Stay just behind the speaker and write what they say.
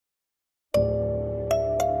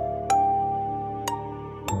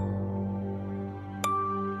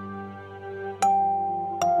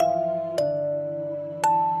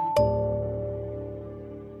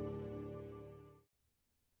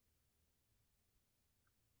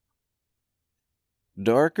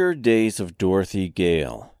Darker Days of Dorothy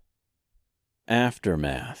Gale.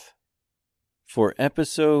 Aftermath. For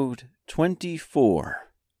Episode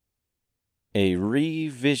 24. A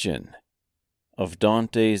Revision of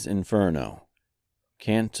Dante's Inferno,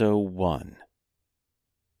 Canto 1.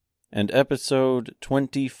 And Episode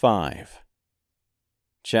 25.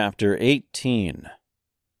 Chapter 18.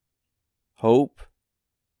 Hope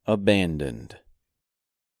Abandoned.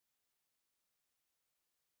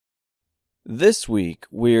 This week,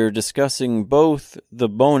 we're discussing both the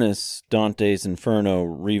bonus Dante's Inferno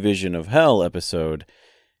Revision of Hell episode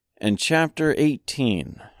and Chapter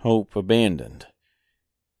 18, Hope Abandoned.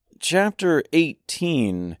 Chapter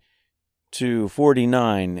 18 to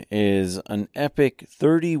 49 is an epic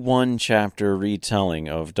 31-chapter retelling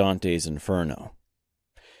of Dante's Inferno.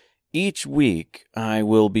 Each week, I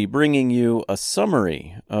will be bringing you a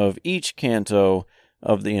summary of each canto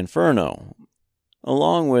of the Inferno,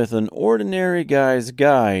 along with an ordinary guy's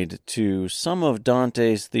guide to some of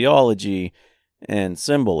Dante's theology and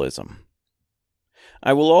symbolism.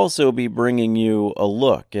 I will also be bringing you a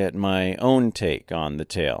look at my own take on the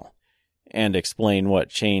tale, and explain what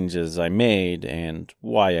changes I made and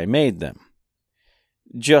why I made them.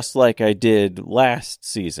 Just like I did last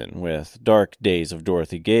season with Dark Days of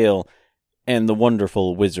Dorothy Gale and The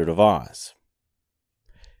Wonderful Wizard of Oz.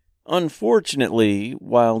 Unfortunately,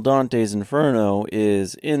 while Dante's Inferno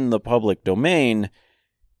is in the public domain,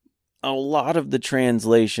 a lot of the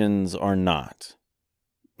translations are not.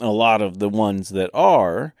 A lot of the ones that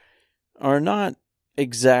are not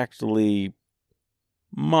exactly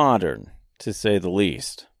modern, to say the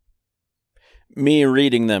least. Me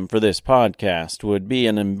reading them for this podcast would be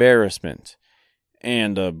an embarrassment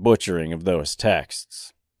and a butchering of those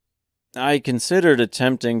texts. I considered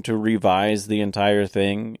attempting to revise the entire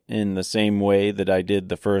thing in the same way that I did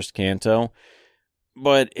the first canto,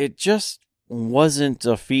 but it just wasn't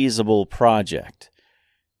a feasible project,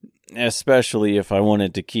 especially if I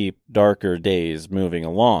wanted to keep Darker Days moving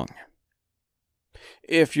along.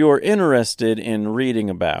 If you're interested in reading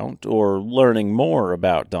about or learning more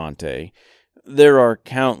about Dante, there are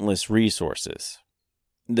countless resources.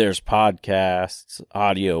 There's podcasts,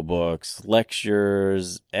 audiobooks,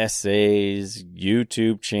 lectures, essays,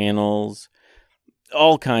 YouTube channels,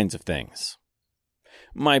 all kinds of things.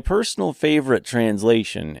 My personal favorite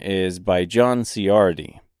translation is by John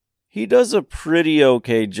Ciardi. He does a pretty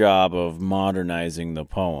okay job of modernizing the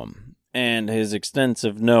poem, and his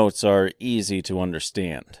extensive notes are easy to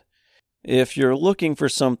understand. If you're looking for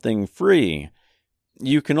something free,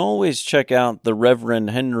 you can always check out the Reverend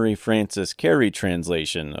Henry Francis Carey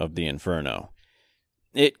translation of the Inferno.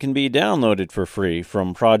 It can be downloaded for free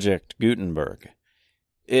from Project Gutenberg.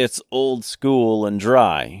 It's old school and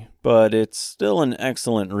dry, but it's still an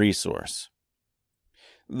excellent resource.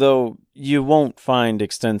 Though you won't find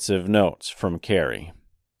extensive notes from Carey.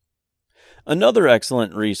 Another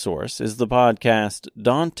excellent resource is the podcast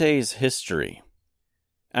Dante's History.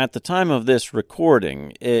 At the time of this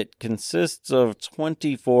recording, it consists of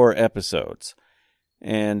 24 episodes,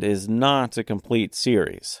 and is not a complete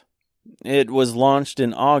series. It was launched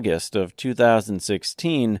in August of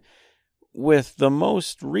 2016, with the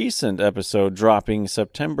most recent episode dropping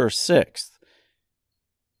September 6th,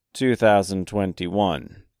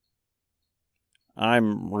 2021.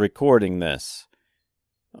 I'm recording this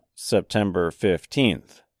September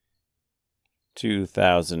 15th,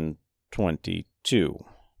 2022.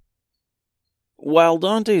 While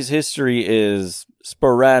Dante's history is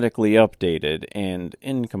sporadically updated and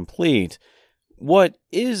incomplete, what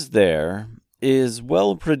is there is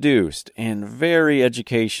well produced and very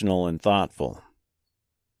educational and thoughtful.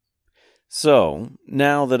 So,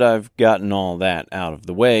 now that I've gotten all that out of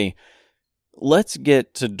the way, let's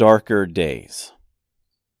get to Darker Days.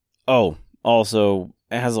 Oh, also,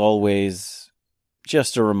 as always,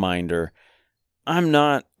 just a reminder, I'm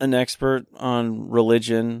not an expert on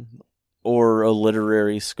religion or a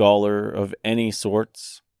literary scholar of any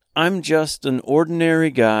sorts. I'm just an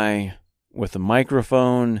ordinary guy with a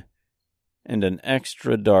microphone and an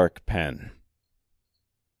extra dark pen.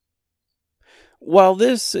 While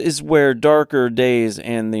this is where Darker Days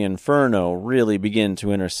and the Inferno really begin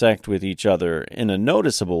to intersect with each other in a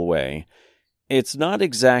noticeable way, it's not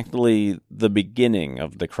exactly the beginning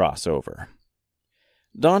of the crossover.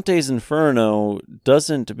 Dante's Inferno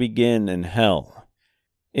doesn't begin in hell.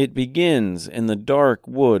 It begins in the dark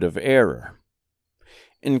wood of error.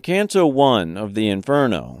 In Canto 1 of the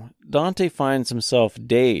Inferno, Dante finds himself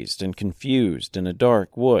dazed and confused in a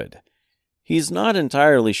dark wood. He's not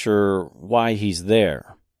entirely sure why he's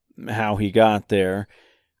there, how he got there,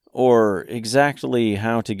 or exactly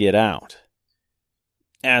how to get out.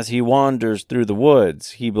 As he wanders through the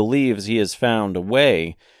woods, he believes he has found a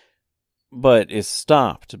way, but is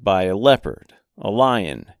stopped by a leopard, a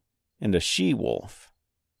lion, and a she-wolf.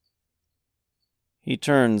 He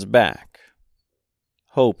turns back,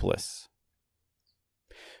 hopeless.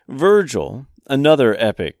 Virgil, another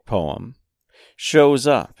epic poem, shows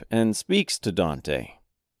up and speaks to Dante.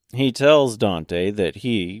 He tells Dante that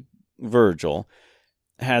he, Virgil,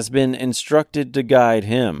 has been instructed to guide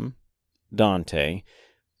him, Dante,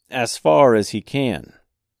 as far as he can.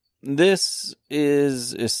 This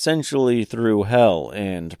is essentially through hell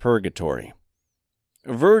and purgatory.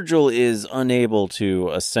 Virgil is unable to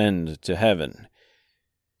ascend to heaven,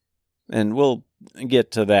 and we'll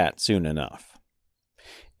get to that soon enough.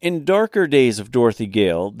 In Darker Days of Dorothy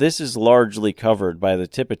Gale, this is largely covered by the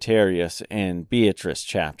Tippetarius and Beatrice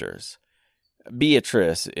chapters.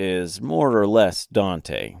 Beatrice is more or less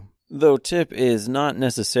Dante, though Tip is not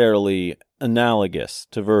necessarily analogous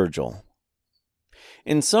to Virgil.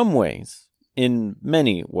 In some ways, in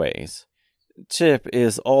many ways, Tip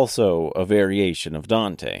is also a variation of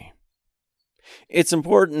Dante. It's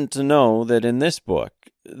important to know that in this book,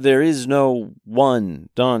 there is no one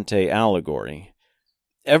Dante allegory.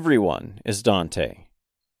 Everyone is Dante,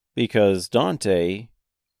 because Dante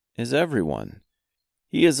is everyone.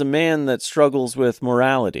 He is a man that struggles with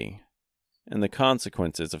morality and the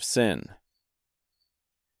consequences of sin.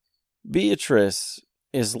 Beatrice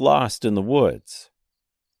is lost in the woods.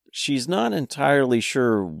 She's not entirely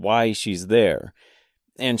sure why she's there,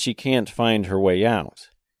 and she can't find her way out.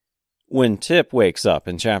 When Tip wakes up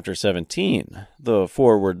in chapter 17, the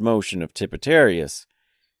forward motion of Tippetarius,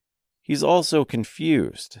 he's also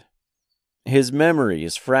confused. His memory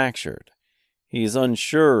is fractured. He's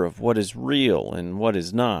unsure of what is real and what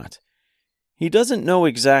is not. He doesn't know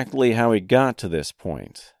exactly how he got to this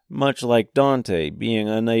point, much like Dante being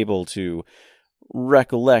unable to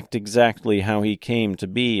recollect exactly how he came to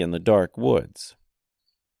be in the dark woods.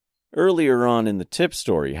 Earlier on in the Tip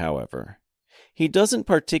story, however, he doesn't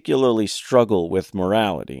particularly struggle with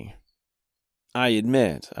morality. I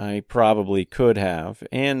admit I probably could have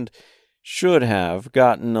and should have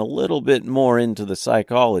gotten a little bit more into the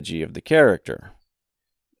psychology of the character.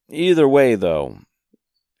 Either way, though,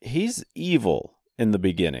 he's evil in the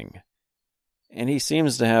beginning, and he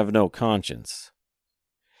seems to have no conscience.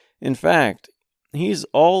 In fact, he's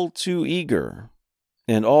all too eager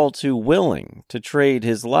and all too willing to trade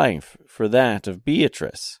his life for that of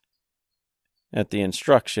Beatrice at the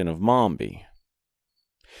instruction of Mombi.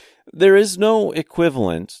 There is no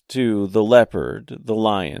equivalent to the leopard, the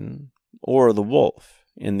lion, or the wolf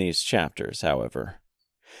in these chapters, however.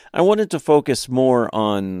 I wanted to focus more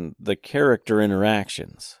on the character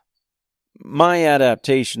interactions. My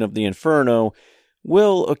adaptation of the Inferno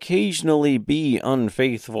will occasionally be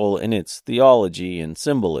unfaithful in its theology and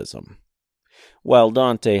symbolism. While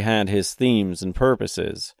Dante had his themes and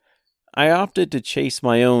purposes, I opted to chase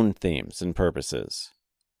my own themes and purposes,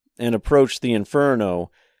 and approach the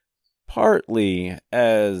Inferno partly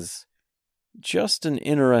as just an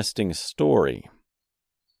interesting story.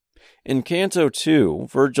 In Canto 2,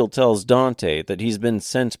 Virgil tells Dante that he's been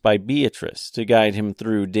sent by Beatrice to guide him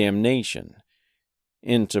through damnation,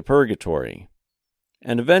 into purgatory,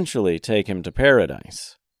 and eventually take him to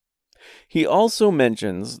paradise. He also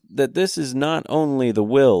mentions that this is not only the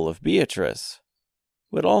will of Beatrice,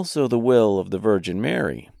 but also the will of the Virgin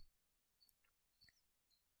Mary.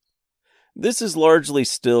 This is largely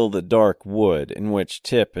still the dark wood in which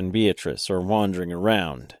Tip and Beatrice are wandering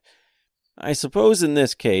around. I suppose in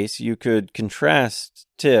this case you could contrast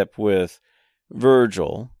Tip with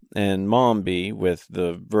Virgil and Mombi with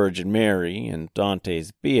the Virgin Mary and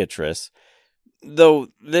Dante's Beatrice, though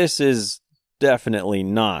this is definitely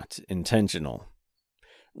not intentional.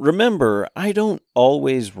 Remember, I don't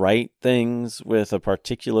always write things with a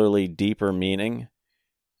particularly deeper meaning.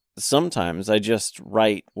 Sometimes I just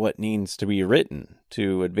write what needs to be written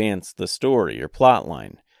to advance the story or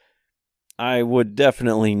plotline. I would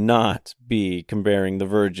definitely not be comparing the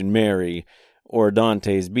Virgin Mary or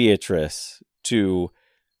Dante's Beatrice to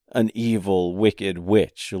an evil, wicked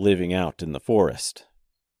witch living out in the forest.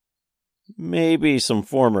 Maybe some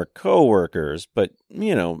former co-workers, but,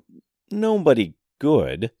 nobody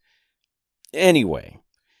good. Anyway,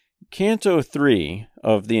 Canto 3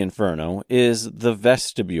 of the Inferno is the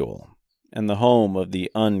vestibule and the home of the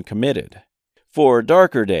uncommitted. For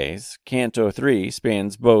Darker Days, Canto 3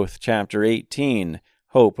 spans both Chapter 18,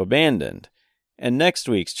 Hope Abandoned, and next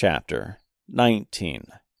week's Chapter 19,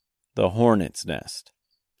 The Hornet's Nest.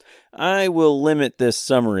 I will limit this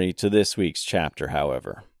summary to this week's chapter,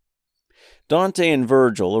 however. Dante and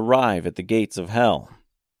Virgil arrive at the gates of hell.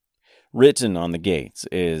 Written on the gates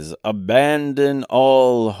is, "Abandon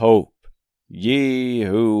all hope, ye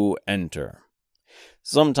who enter."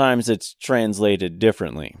 Sometimes it's translated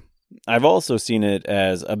differently. I've also seen it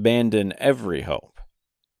as "abandon every hope."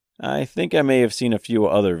 I think I may have seen a few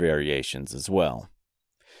other variations as well.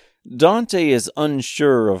 Dante is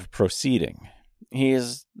unsure of proceeding. He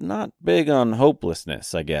is not big on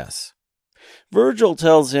hopelessness, I guess. Virgil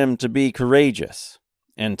tells him to be courageous,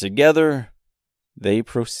 and together they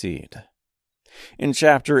proceed. In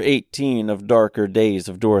chapter 18 of Darker Days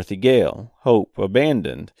of Dorothy Gale, Hope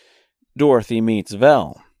Abandoned, Dorothy meets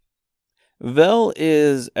Vel. Vel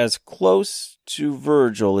is as close to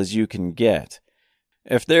Virgil as you can get.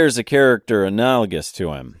 If there's a character analogous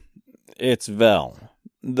to him, it's Vel,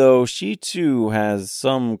 though she too has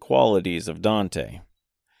some qualities of Dante.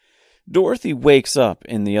 Dorothy wakes up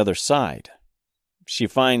in the other side. She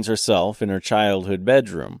finds herself in her childhood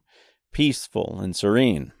bedroom, peaceful and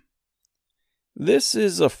serene. This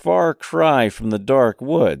is a far cry from the dark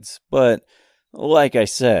woods, but like I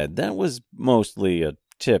said, that was mostly a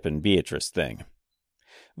Tip and Beatrice thing.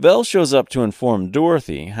 Vel shows up to inform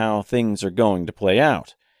Dorothy how things are going to play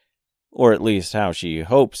out, or at least how she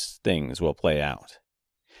hopes things will play out.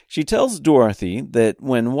 She tells Dorothy that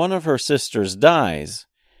when one of her sisters dies,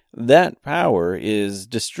 that power is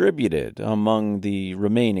distributed among the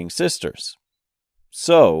remaining sisters.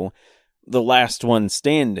 So, the last one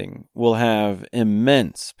standing will have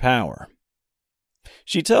immense power.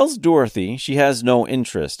 She tells Dorothy she has no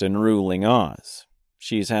interest in ruling Oz.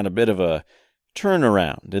 She's had a bit of a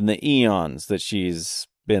turnaround in the eons that she's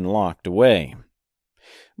been locked away.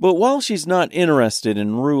 But while she's not interested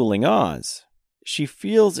in ruling Oz, she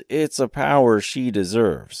feels it's a power she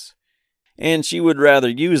deserves, and she would rather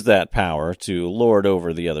use that power to lord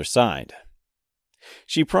over the other side.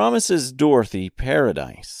 She promises Dorothy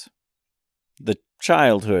paradise, the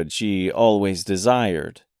childhood she always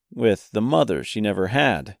desired, with the mother she never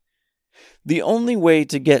had. The only way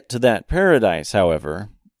to get to that paradise, however,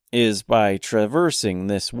 is by traversing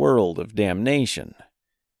this world of damnation.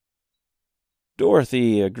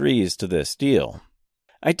 Dorothy agrees to this deal.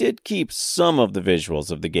 I did keep some of the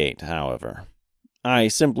visuals of the gate, however. I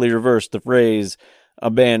simply reversed the phrase,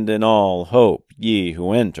 "Abandon all hope, ye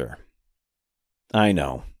who enter." I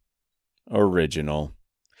know. Original.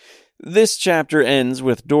 This chapter ends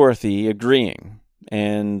with Dorothy agreeing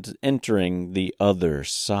and entering the other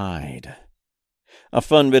side. A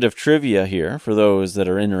fun bit of trivia here for those that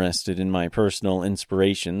are interested in my personal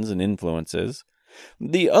inspirations and influences.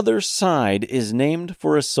 The Other Side is named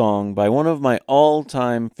for a song by one of my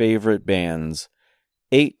all-time favorite bands,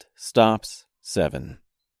 8 Stops 7,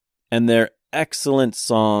 and their excellent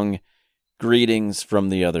song, Greetings from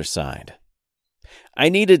the Other Side. I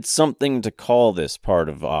needed something to call this part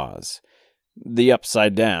of Oz. The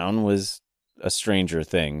Upside Down was a Stranger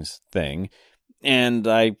Things thing, and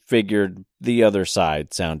I figured the other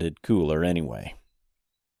side sounded cooler anyway.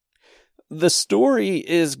 The story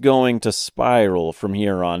is going to spiral from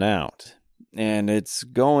here on out, and it's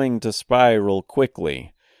going to spiral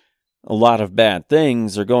quickly. A lot of bad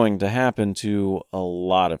things are going to happen to a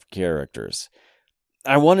lot of characters.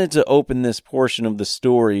 I wanted to open this portion of the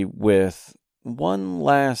story with one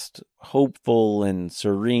last hopeful and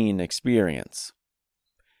serene experience.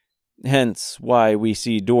 Hence why we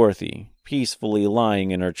see Dorothy peacefully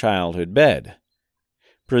lying in her childhood bed,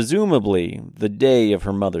 presumably the day of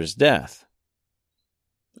her mother's death,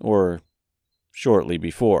 or shortly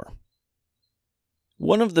before.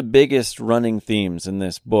 One of the biggest running themes in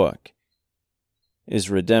this book is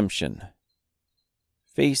redemption,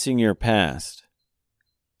 facing your past,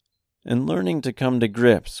 and learning to come to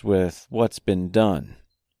grips with what's been done.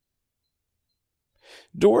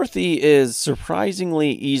 Dorothy is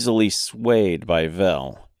surprisingly easily swayed by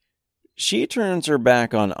Vel. She turns her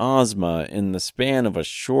back on Ozma in the span of a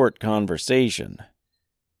short conversation.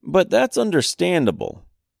 But that's understandable.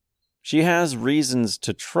 She has reasons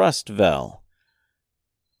to trust Vel.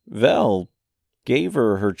 Vel gave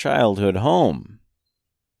her childhood home,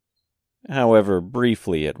 however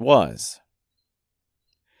briefly it was.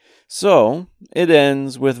 So, it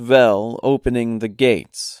ends with Vel opening the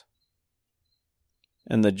gates,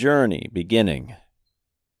 and the journey beginning.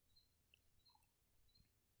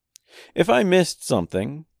 If I missed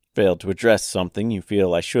something, failed to address something you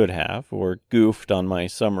feel I should have, or goofed on my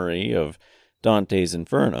summary of Dante's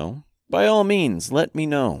Inferno, by all means, let me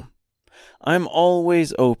know. I'm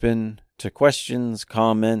always open to questions,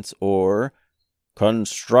 comments, or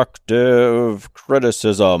constructive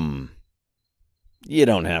criticism. You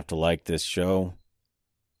don't have to like this show.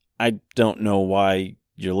 I don't know why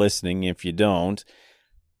you're listening if you don't,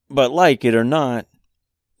 but like it or not,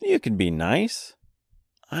 You can be nice.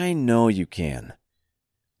 I know you can.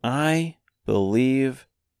 I believe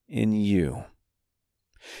in you.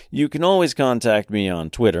 You can always contact me on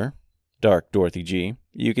Twitter, Dark Dorothy G.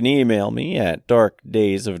 You can email me at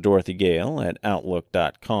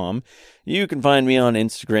darkdaysofdorothygale@outlook.com. You can find me on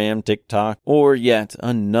Instagram, TikTok, or yet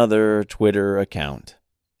another Twitter account.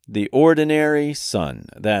 The Ordinary Sun.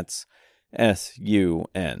 That's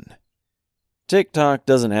SUN. TikTok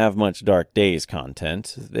doesn't have much Dark Days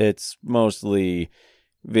content. It's mostly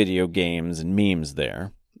video games and memes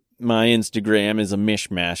there. My Instagram is a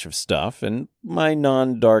mishmash of stuff, and my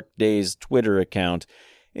non-Dark Days Twitter account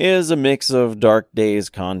is a mix of Dark Days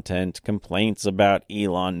content, complaints about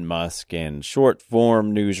Elon Musk, and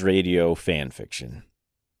short-form news radio fanfiction.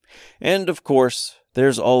 And, of course,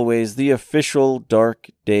 there's always the official Dark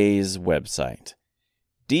Days website,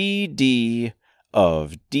 ddofdg.com.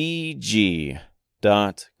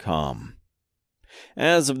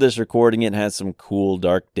 As of this recording, it has some cool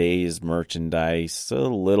Dark Days merchandise, a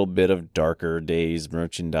little bit of Darker Days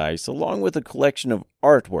merchandise, along with a collection of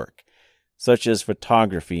artwork, such as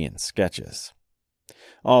photography and sketches.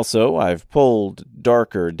 Also, I've pulled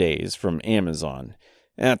Darker Days from Amazon.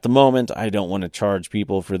 At the moment, I don't want to charge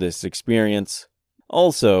people for this experience.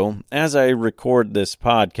 Also, as I record this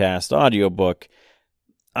podcast audiobook,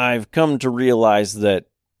 I've come to realize that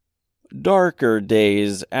Darker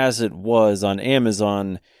Days, as it was on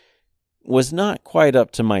Amazon, was not quite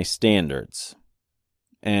up to my standards.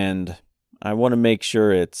 And I want to make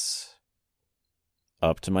sure it's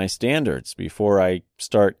up to my standards before I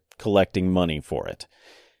start collecting money for it.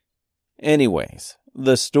 Anyways,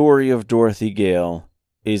 the story of Dorothy Gale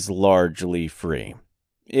is largely free.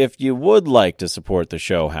 If you would like to support the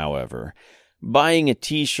show, however, buying a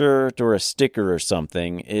t-shirt or a sticker or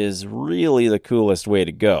something is really the coolest way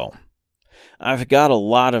to go. I've got a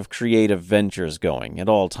lot of creative ventures going at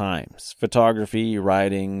all times. Photography,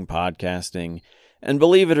 writing, podcasting, and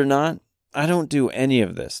believe it or not, I don't do any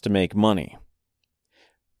of this to make money.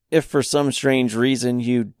 If for some strange reason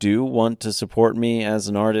you do want to support me as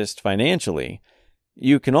an artist financially,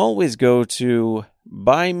 you can always go to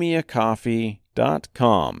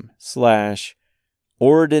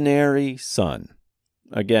buymeacoffee.com/ordinarysun.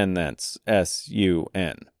 Again, that's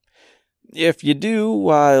SUN. If you do,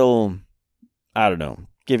 I'll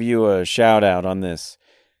give you a shout out on this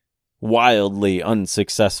wildly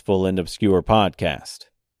unsuccessful and obscure podcast.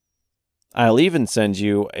 I'll even send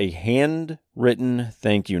you a handwritten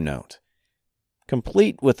thank you note,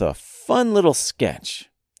 complete with a fun little sketch.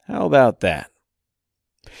 How about that?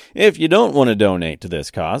 If you don't want to donate to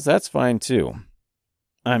this cause, that's fine too.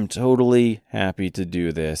 I'm totally happy to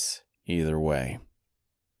do this either way.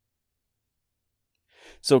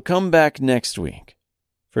 So come back next week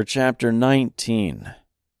for Chapter 19,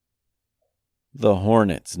 The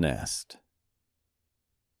Hornet's Nest.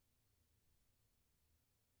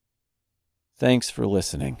 Thanks for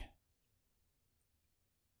listening.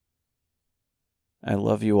 I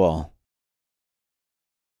love you all.